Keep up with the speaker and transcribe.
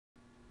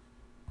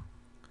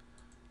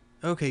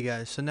Okay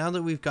guys, so now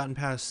that we've gotten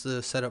past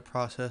the setup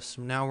process,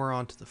 now we're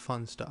on to the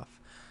fun stuff.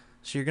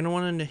 So you're going to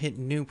want to hit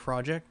new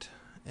project,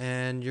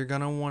 and you're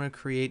going to want to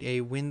create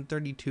a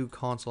Win32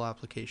 console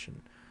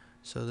application.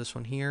 So this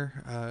one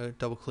here,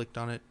 double clicked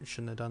on it,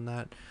 shouldn't have done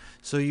that.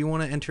 So you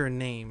want to enter a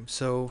name.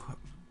 So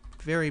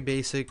very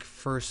basic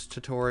first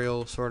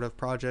tutorial sort of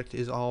project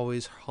is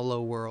always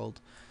hello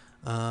world.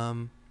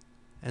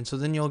 And so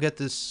then you'll get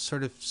this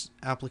sort of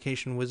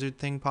application wizard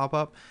thing pop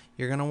up.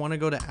 You're going to want to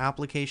go to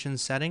application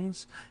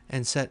settings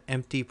and set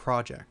empty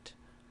project.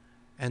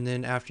 And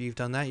then after you've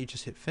done that, you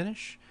just hit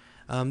finish.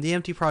 The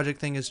empty project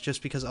thing is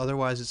just because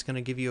otherwise it's going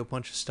to give you a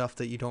bunch of stuff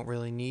that you don't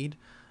really need.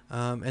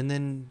 And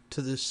then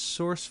to the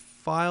source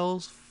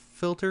files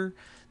filter,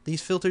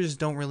 these filters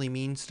don't really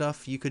mean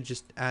stuff. You could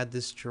just add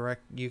this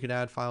you could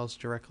add files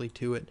directly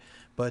to it.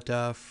 But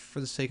for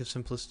the sake of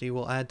simplicity,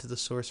 we'll add to the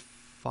source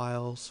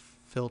files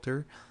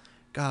filter.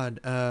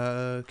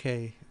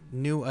 Okay,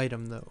 new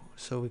item though.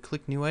 So we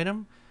click new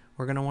item.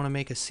 We're going to want to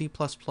make a C++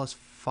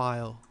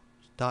 file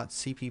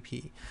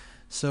 .cpp.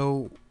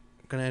 So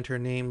I'm going to enter a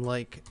name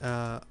like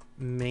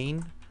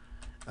main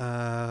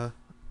and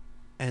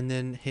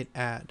then hit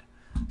add.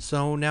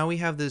 So now we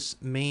have this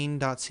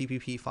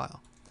main.cpp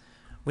file.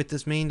 With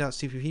this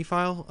main.cpp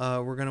file,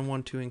 we're going to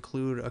want to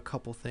include a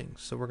couple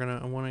things. So we're going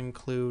to want to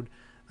include,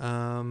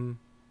 so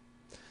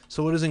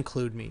what does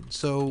include mean?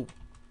 So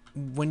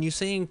when you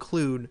say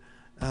include,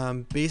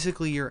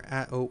 basically you're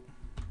at,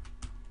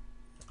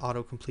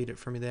 auto complete it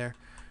for me there.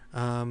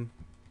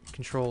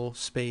 Control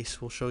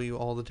space will show you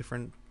all the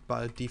different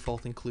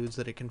default includes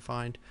that it can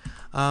find.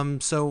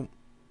 So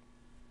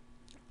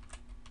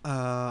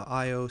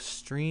IO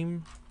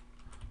stream,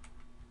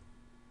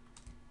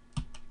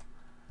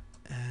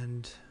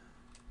 and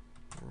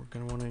we're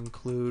going to want to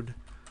include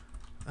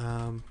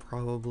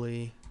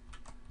probably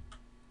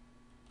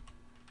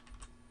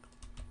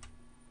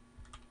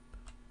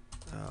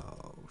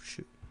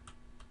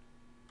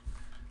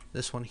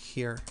this one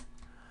here.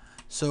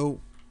 So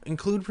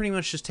include pretty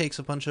much just takes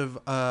a bunch of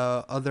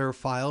other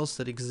files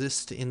that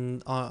exist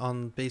in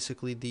on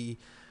basically the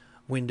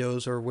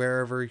Windows or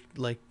wherever,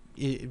 like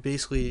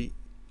basically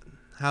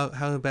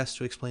how best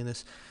to explain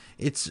this.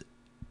 It's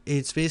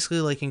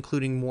basically like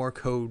including more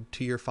code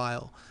to your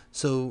file.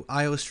 So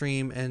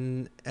IOStream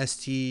and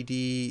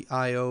stdio.h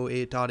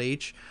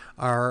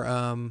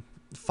are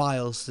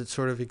files that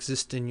sort of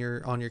exist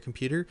in on your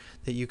computer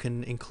that you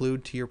can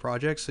include to your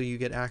project, so you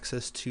get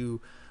access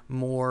to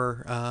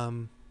more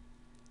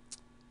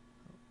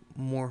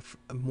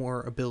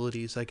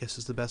abilities, I guess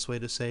is the best way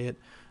to say it,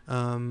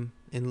 in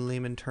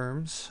layman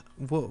terms.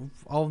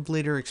 I'll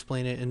later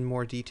explain it in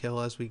more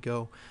detail as we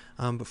go,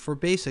 but for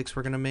basics,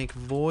 we're going to make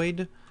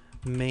void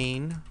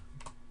main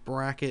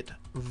bracket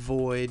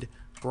void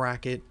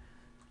bracket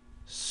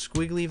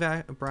squiggly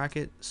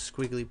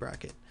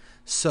bracket.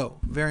 So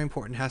very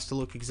important, has to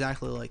look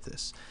exactly like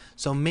this.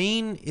 So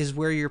main is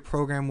where your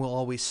program will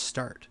always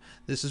start.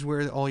 This is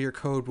where all your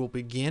code will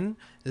begin.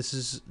 This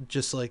is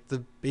just like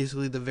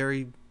basically the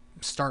very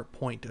start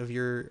point of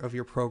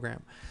your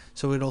program.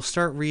 So it'll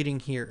start reading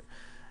here,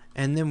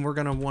 and then we're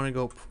gonna want to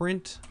go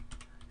print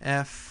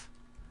f,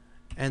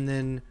 and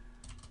then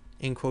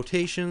in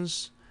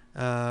quotations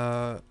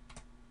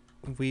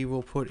we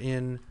will put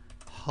in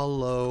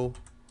hello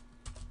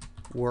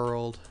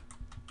world.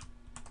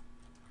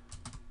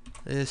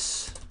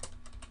 This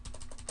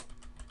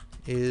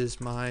is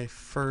my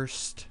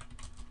first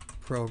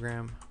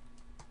program.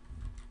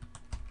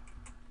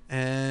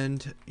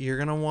 And you're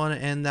going to want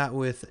to end that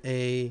with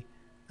a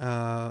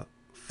 /n.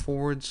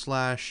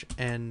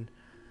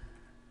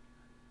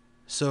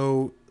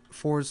 So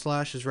 /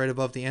 is right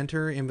above the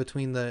enter, in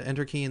between the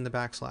enter key and the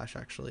backslash,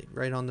 actually,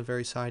 right on the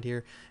very side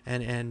here.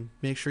 And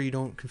make sure you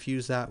don't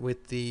confuse that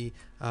with the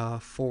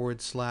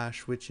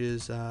 /, which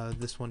is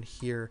this one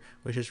here,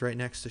 which is right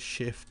next to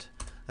shift.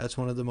 That's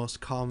one of the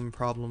most common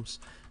problems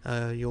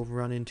you'll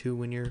run into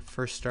when you're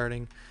first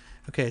starting.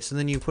 Okay, so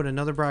then you put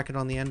another bracket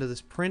on the end of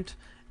this print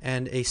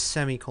and a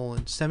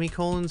semicolon.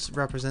 Semicolons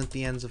represent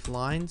the ends of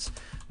lines.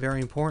 Very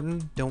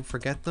important. Don't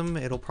forget them.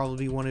 It'll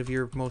probably be one of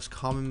your most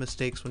common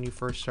mistakes when you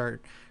first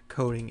start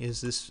coding,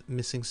 is this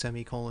missing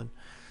semicolon.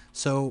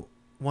 So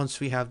once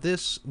we have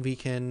this, we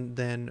can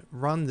then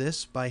run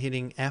this by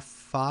hitting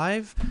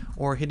F5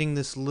 or hitting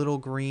this little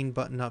green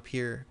button up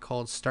here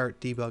called Start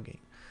Debugging.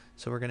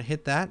 So we're going to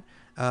hit that.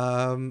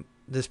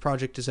 This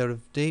project is out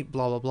of date,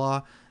 blah, blah,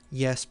 blah.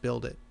 Yes,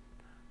 build it.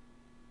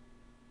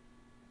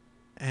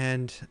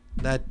 And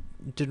that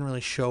didn't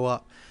really show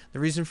up. The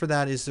reason for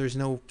that is there's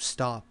no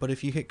stop, but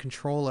if you hit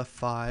Control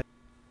F5,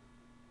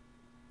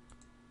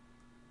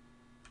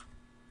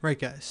 right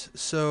guys,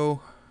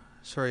 so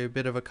sorry, a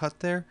bit of a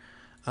cut there.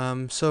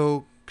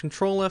 So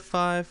Control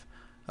F5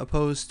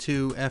 opposed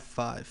to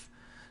F5.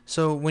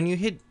 So when you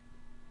hit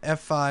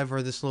F5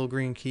 or this little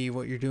green key,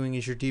 what you're doing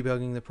is you're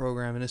debugging the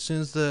program, and as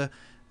soon as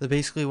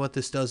basically what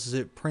this does is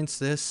it prints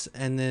this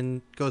and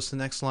then goes to the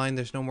next line.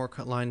 There's no more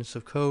lines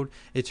of code.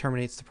 It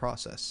terminates the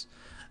process.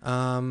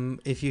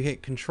 If you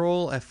hit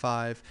Control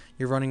F5,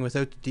 you're running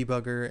without the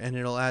debugger, and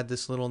it'll add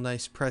this little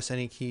nice press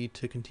any key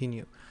to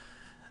continue.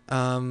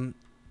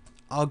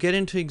 I'll get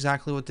into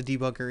exactly what the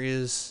debugger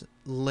is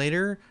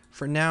later.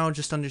 For now,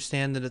 just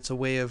understand that it's a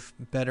way of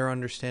better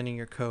understanding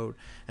your code.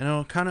 And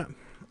I'll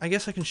I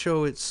guess I can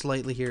show it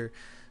slightly here.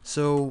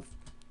 So,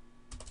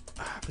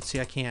 but see,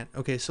 I can't.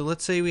 Okay, so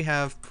let's say we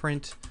have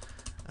print,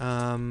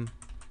 you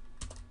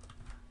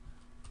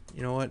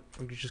know what,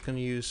 we're just going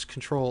to use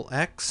Control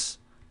X,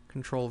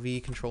 Control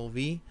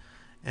V,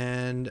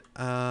 and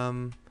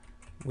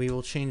we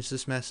will change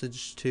this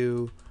message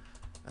to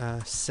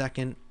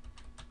second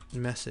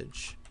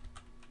message.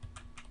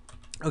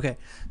 Okay,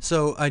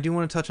 so I do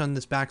want to touch on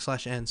this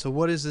 \n. So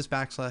what is this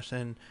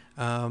 \n?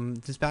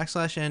 This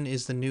 \n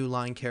is the new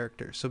line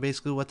character. So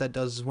basically what that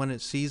does is when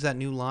it sees that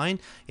new line,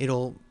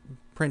 it'll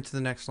print to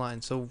the next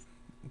line. So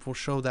we'll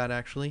show that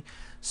actually.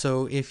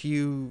 So if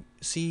you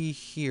see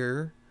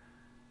here,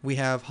 we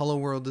have hello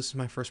world, this is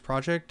my first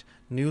project,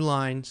 new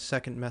line,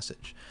 second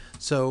message.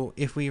 So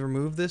if we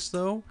remove this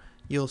though,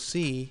 you'll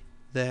see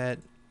that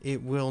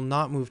it will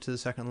not move to the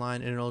second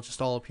line and it'll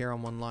just all appear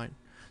on one line.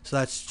 So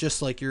that's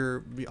just like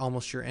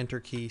almost your enter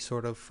key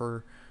sort of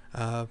for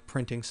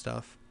printing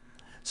stuff.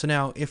 So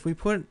now if we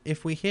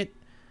hit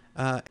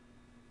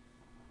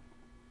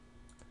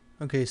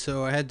okay,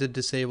 so I had to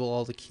disable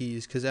all the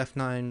keys because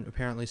F9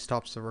 apparently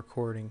stops the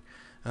recording.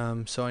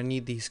 So I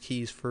need these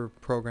keys for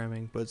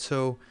programming. But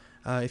so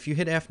if you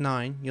hit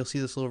F9, you'll see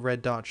this little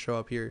red dot show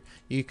up here.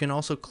 You can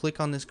also click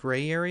on this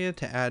gray area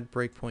to add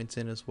breakpoints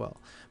in as well.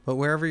 But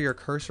wherever your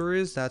cursor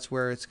is, that's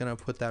where it's going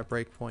to put that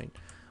breakpoint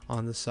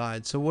on the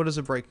side. So what is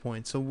a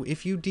breakpoint? So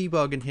if you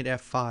debug and hit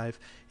F5,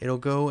 it'll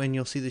go and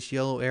you'll see this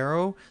yellow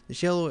arrow.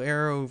 This yellow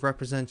arrow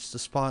represents the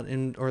spot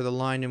or the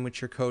line in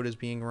which your code is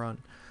being run.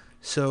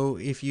 So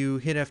if you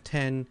hit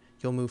F10,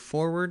 you'll move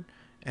forward,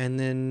 and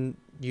then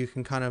you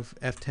can kind of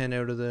F10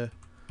 out of the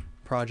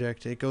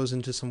project. It goes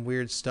into some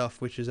weird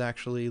stuff, which is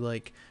actually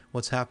like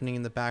what's happening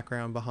in the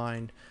background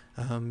behind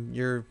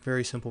your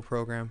very simple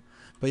program.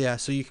 But yeah,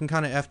 so you can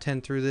kind of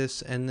F10 through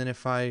this, and then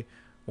if I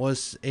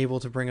was able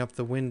to bring up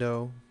the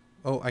window,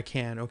 oh, I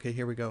can. Okay,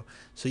 here we go.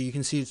 So you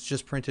can see it's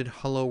just printed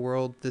hello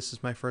world. This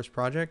is my first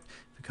project.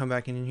 If we come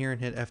back in here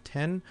and hit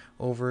F10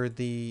 over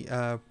the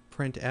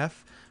print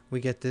F, we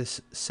get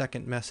this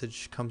second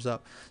message comes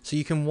up. So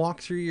you can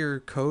walk through your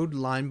code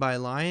line by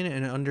line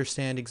and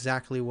understand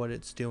exactly what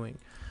it's doing.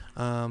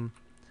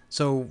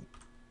 So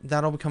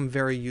that'll become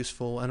very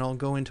useful, and I'll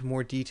go into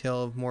more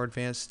detail of more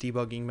advanced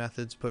debugging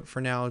methods, but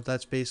for now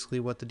that's basically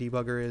what the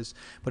debugger is.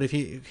 But if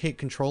you hit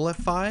Control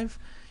F5,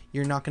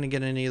 you're not going to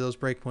get any of those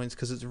breakpoints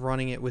because it's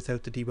running it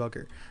without the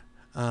debugger.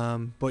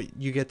 But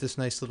you get this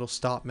nice little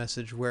stop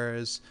message,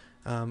 whereas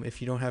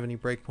if you don't have any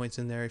breakpoints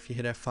in there, if you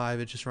hit F5,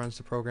 it just runs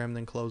the program and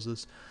then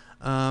closes.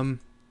 Okay,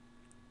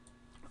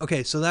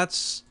 so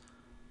that's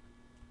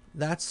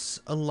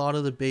a lot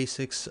of the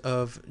basics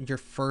of your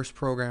first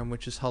program,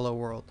 which is Hello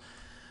World.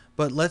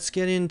 But let's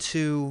try and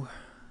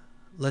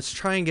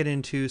get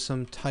into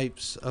some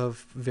types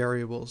of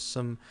variables,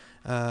 some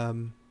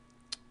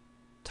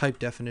type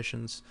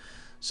definitions.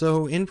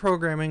 So in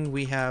programming,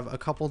 we have a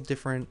couple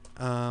different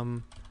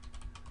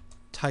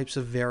types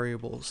of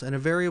variables, and a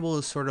variable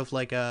is sort of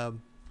like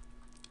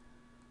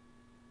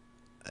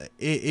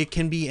it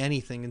can be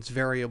anything. It's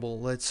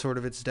variable. That's sort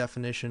of its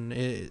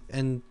definition.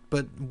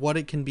 But what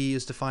it can be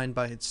is defined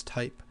by its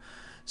type.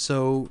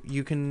 So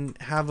you can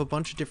have a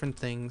bunch of different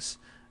things.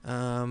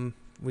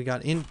 We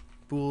got int,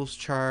 bools,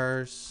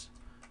 chars.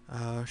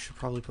 Should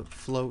probably put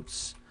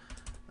floats.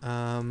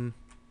 Oh,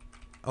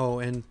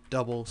 and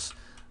doubles.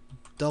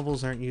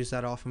 Doubles aren't used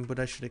that often, but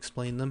I should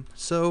explain them.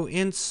 So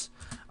ints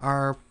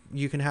are,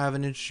 you can have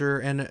an integer,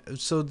 and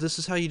so this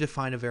is how you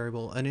define a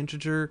variable. An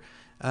integer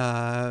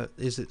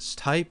is its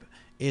type.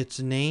 Its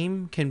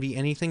name can be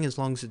anything as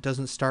long as it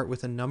doesn't start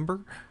with a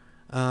number.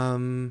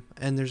 And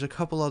there's a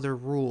couple other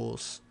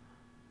rules.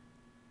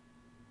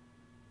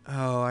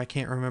 Oh, I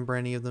can't remember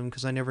any of them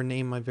because I never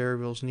name my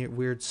variables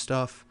weird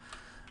stuff.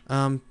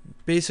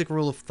 Basic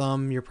rule of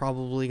thumb, you're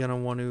probably going to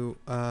want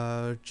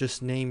to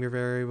just name your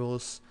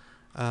variables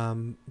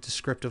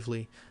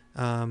descriptively.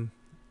 I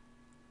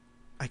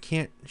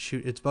can't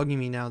shoot. It's bugging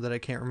me now that I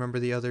can't remember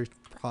the other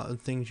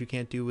things you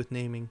can't do with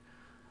naming.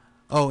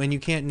 Oh, and you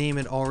can't name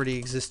it already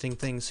existing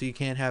things, so you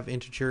can't have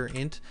integer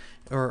int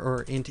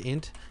or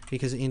int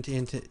because int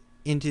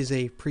is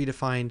a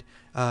predefined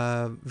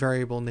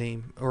variable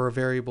name or a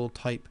variable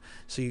type,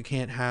 so you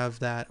can't have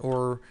that,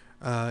 or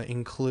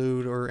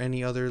include or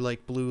any other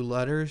like blue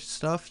letter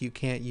stuff. You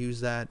can't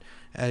use that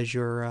as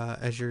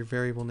your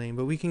variable name.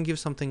 But we can give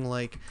something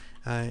like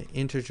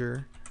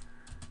integer,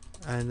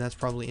 and that's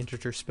probably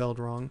integer spelled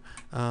wrong.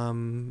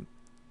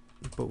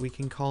 But we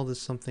can call this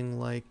something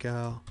like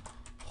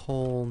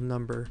whole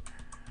number.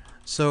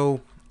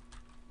 So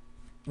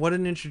what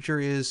an integer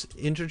is,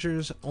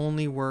 integers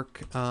only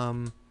work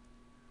in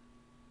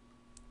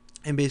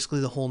basically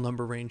the whole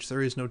number range.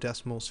 There is no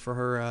decimals for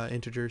her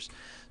integers.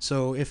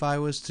 So if I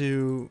was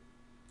to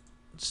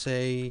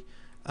say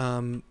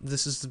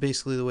This is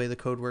basically the way the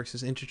code works: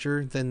 is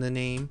integer, then the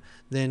name,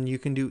 then you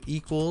can do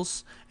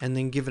equals, and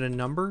then give it a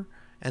number,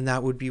 and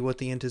that would be what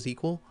the int is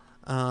equal.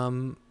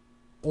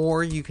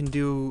 Or you can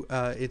do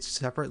it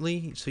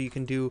separately, so you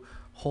can do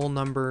whole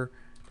number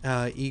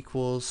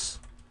equals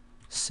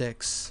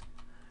 6,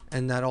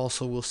 and that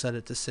also will set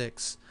it to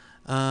 6.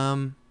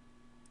 But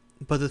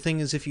the thing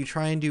is, if you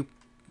try and do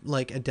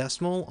like a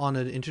decimal on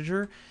an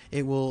integer,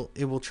 it will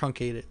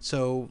truncate it.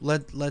 So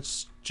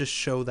let's just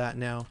show that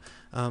now.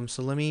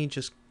 So let me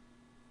just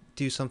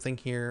do something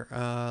here.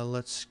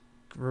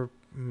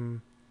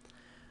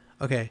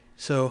 Okay,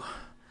 so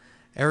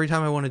every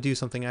time I want to do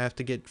something, I have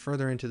to get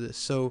further into this.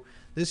 So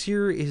this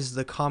here is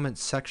the comment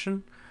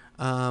section.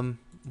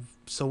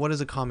 So what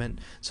is a comment?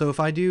 So if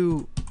I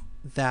do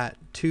that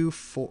two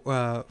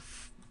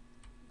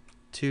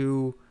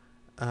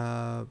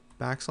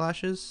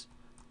backslashes,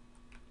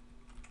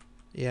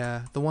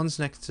 yeah, the ones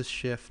next to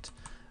shift.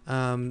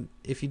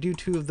 If you do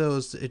 2 of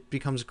those, it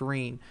becomes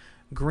green.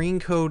 Green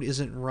code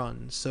isn't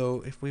run.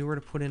 So if we were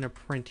to put in a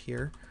print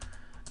here,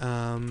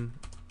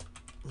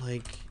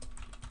 like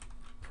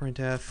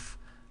printf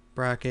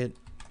bracket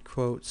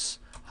quotes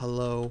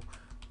hello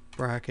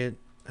bracket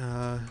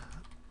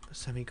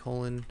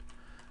semicolon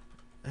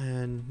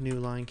and new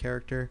line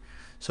character.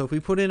 So if we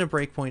put in a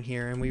breakpoint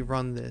here and we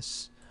run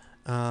this,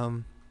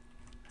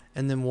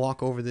 and then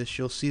walk over this,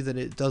 you'll see that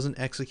it doesn't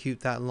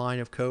execute that line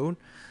of code.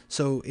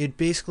 So it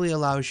basically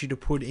allows you to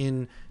put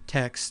in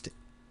text.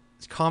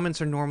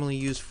 Comments are normally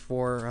used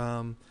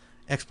for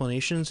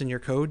explanations in your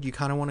code. You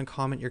kind of want to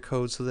comment your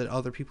code so that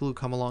other people who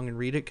come along and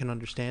read it can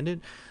understand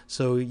it.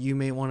 So you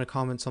may want to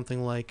comment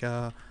something like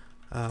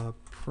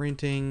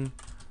printing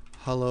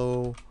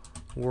hello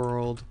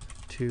world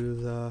to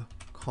the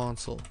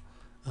console.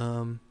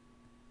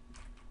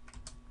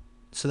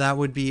 So that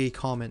would be a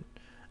comment.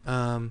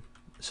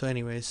 So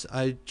anyways,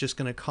 I'm just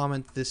going to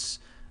comment this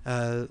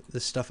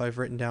this stuff I've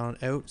written down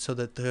out so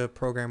that the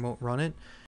program won't run it.